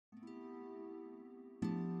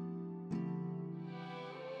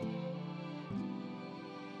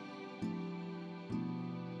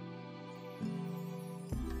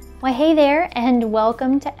Well, hey there, and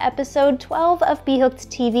welcome to episode 12 of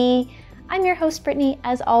B.Hooked TV. I'm your host, Brittany,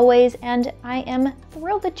 as always, and I am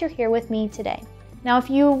thrilled that you're here with me today. Now, if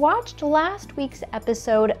you watched last week's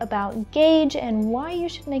episode about gauge and why you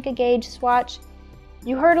should make a gauge swatch,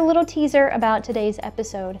 you heard a little teaser about today's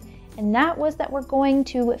episode, and that was that we're going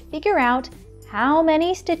to figure out how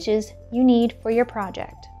many stitches you need for your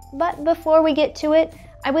project. But before we get to it,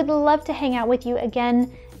 I would love to hang out with you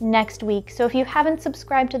again next week. So if you haven't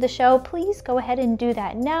subscribed to the show, please go ahead and do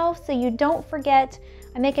that now so you don't forget.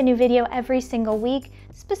 I make a new video every single week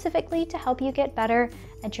specifically to help you get better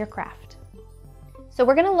at your craft. So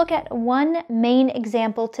we're going to look at one main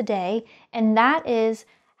example today, and that is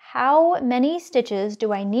how many stitches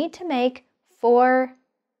do I need to make for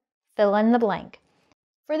fill in the blank.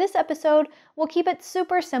 For this episode, we'll keep it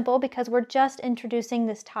super simple because we're just introducing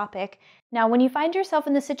this topic. Now, when you find yourself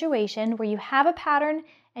in the situation where you have a pattern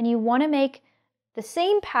and you want to make the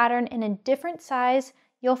same pattern in a different size,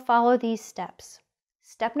 you'll follow these steps.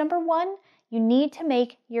 Step number 1, you need to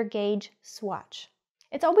make your gauge swatch.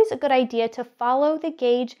 It's always a good idea to follow the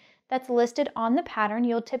gauge that's listed on the pattern.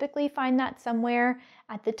 You'll typically find that somewhere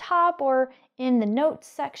at the top or in the notes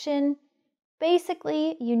section.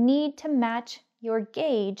 Basically, you need to match your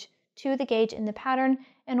gauge to the gauge in the pattern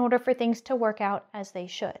in order for things to work out as they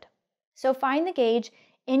should. So find the gauge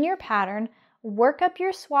in your pattern, work up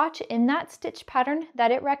your swatch in that stitch pattern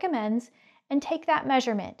that it recommends, and take that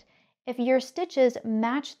measurement. If your stitches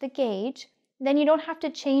match the gauge, then you don't have to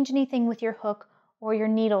change anything with your hook or your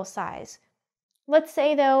needle size. Let's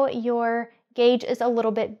say though your gauge is a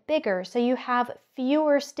little bit bigger, so you have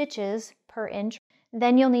fewer stitches per inch,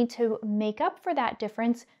 then you'll need to make up for that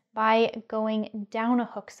difference by going down a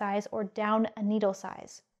hook size or down a needle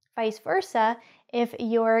size. Vice versa, if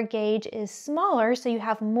your gauge is smaller, so you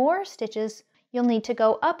have more stitches, you'll need to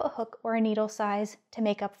go up a hook or a needle size to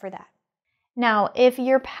make up for that. Now, if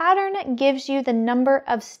your pattern gives you the number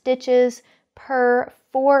of stitches per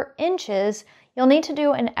 4 inches, you'll need to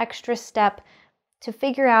do an extra step to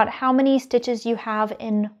figure out how many stitches you have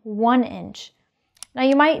in 1 inch. Now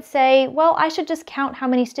you might say, well, I should just count how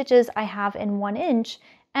many stitches I have in 1 inch.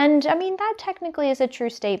 And I mean, that technically is a true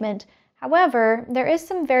statement. However, there is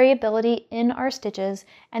some variability in our stitches,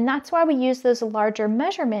 and that's why we use those larger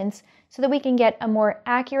measurements so that we can get a more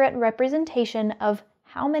accurate representation of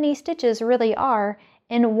how many stitches really are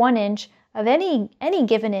in 1 inch of any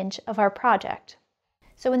given inch of our project.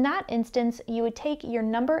 So in that instance, you would take your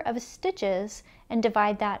number of stitches and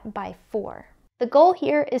divide that by 4. The goal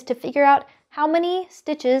here is to figure out how many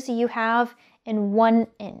stitches you have in 1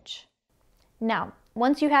 inch. Now,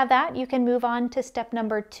 once you have that, you can move on to step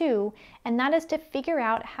number 2, and that is to figure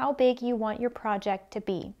out how big you want your project to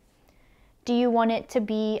be. Do you want it to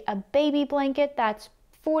be a baby blanket that's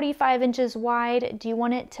 45 inches wide? Do you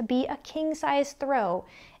want it to be a king-size throw?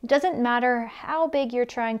 It doesn't matter how big you're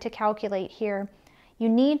trying to calculate here. You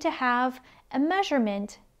need to have a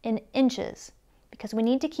measurement in inches because we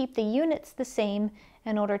need to keep the units the same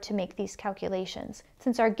in order to make these calculations.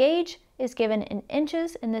 Since our gauge is given in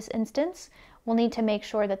inches in this instance, we'll need to make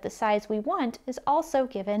sure that the size we want is also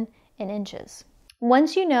given in inches.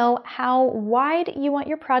 Once you know how wide you want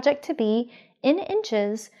your project to be in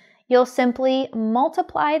inches, you'll simply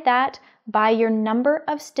multiply that by your number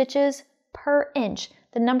of stitches per inch,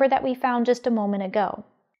 the number that we found just a moment ago.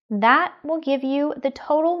 That will give you the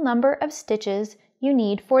total number of stitches you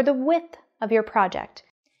need for the width of your project.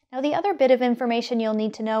 Now, the other bit of information you'll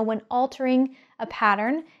need to know when altering a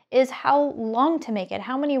pattern is how long to make it.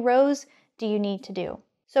 How many rows do you need to do?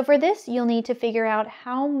 So for this, you'll need to figure out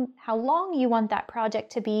how long you want that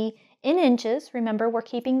project to be in inches. Remember, we're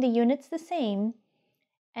keeping the units the same.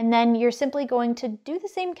 And then you're simply going to do the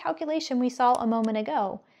same calculation we saw a moment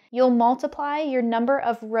ago. You'll multiply your number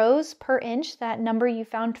of rows per inch, that number you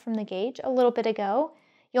found from the gauge a little bit ago.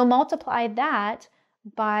 You'll multiply that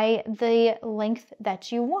by the length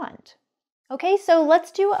that you want. Okay, so let's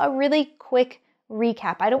do a really quick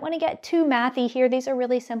recap. I don't want to get too mathy here. These are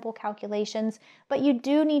really simple calculations, but you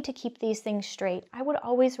do need to keep these things straight. I would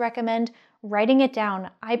always recommend writing it down.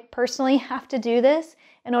 I personally have to do this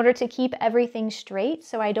in order to keep everything straight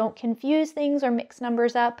so I don't confuse things or mix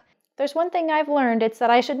numbers up. There's one thing I've learned, it's that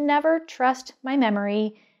I should never trust my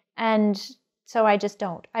memory, and so I just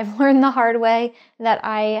don't. I've learned the hard way that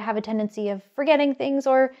I have a tendency of forgetting things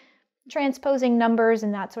or transposing numbers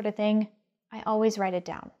and that sort of thing. I always write it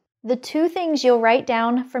down. The 2 things you'll write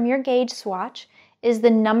down from your gauge swatch is the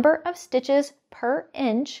number of stitches per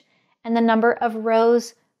inch and the number of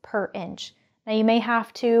rows per inch. Now you may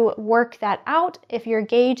have to work that out if your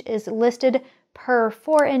gauge is listed per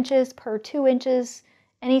 4 inches, per 2 inches,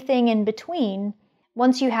 anything in between.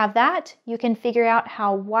 Once you have that, you can figure out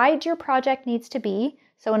how wide your project needs to be.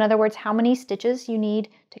 So in other words, how many stitches you need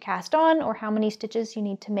to cast on or how many stitches you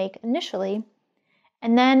need to make initially.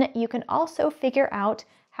 And then you can also figure out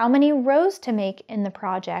how many rows to make in the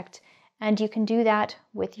project, and you can do that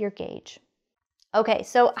with your gauge. Okay,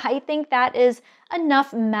 so I think that is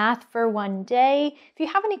enough math for one day. If you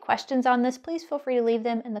have any questions on this, please feel free to leave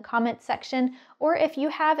them in the comments section, or if you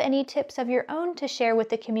have any tips of your own to share with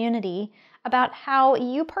the community about how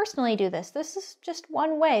you personally do this. This is just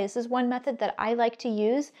one way. This is one method that I like to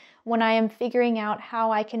use when I am figuring out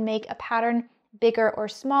how I can make a pattern bigger or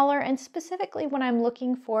smaller, and specifically when I'm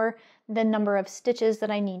looking for the number of stitches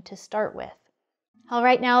that I need to start with. All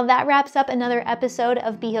right, now that wraps up another episode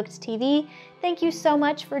of B.Hooked TV. Thank you so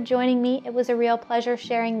much for joining me. It was a real pleasure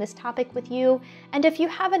sharing this topic with you. And if you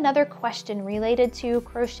have another question related to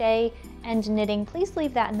crochet and knitting, please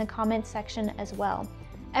leave that in the comments section as well.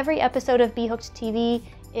 Every episode of B.Hooked TV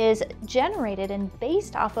is generated and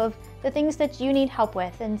based off of the things that you need help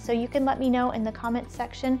with, and so you can let me know in the comments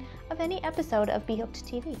section of any episode of B.Hooked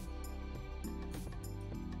TV.